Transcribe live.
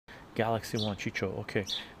Galaxy One Chycho. Okay,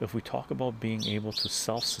 if we talk about being able to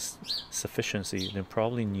self-sufficiency, then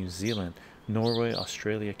probably New Zealand, Norway,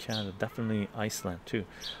 Australia, Canada, definitely Iceland too.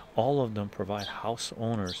 All of them provide house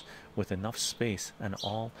owners with enough space, and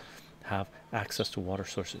all have access to water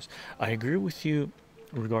sources. I agree with you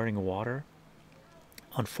regarding water.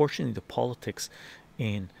 Unfortunately, the politics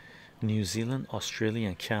in New Zealand, Australia,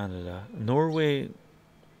 and Canada, Norway,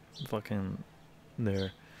 fucking,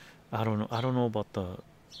 they're, I don't know. I don't know about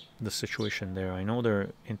the situation there. I know they're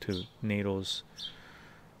into NATO's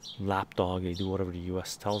lapdog. They do whatever the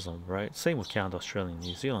U.S. tells them, right? Same with Canada, Australia, and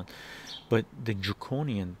New Zealand. But the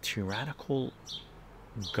draconian, tyrannical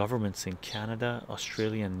governments in Canada,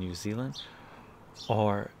 Australia, and New Zealand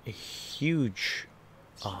are a huge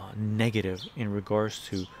negative in regards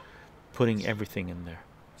to putting everything in there,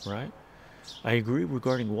 right? I agree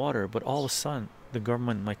regarding water, but all of a sudden the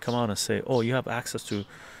government might come out and say, "Oh, you have access to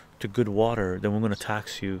good water, then we're going to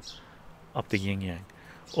tax you up the yin yang."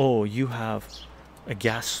 Oh, you have a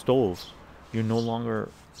gas stove, you're no longer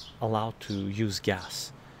allowed to use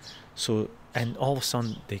gas. So, and all of a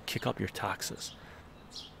sudden they kick up your taxes.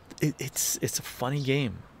 It's a funny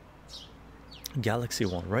game. Galaxy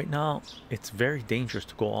One right now, it's very dangerous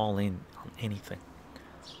to go all in on anything.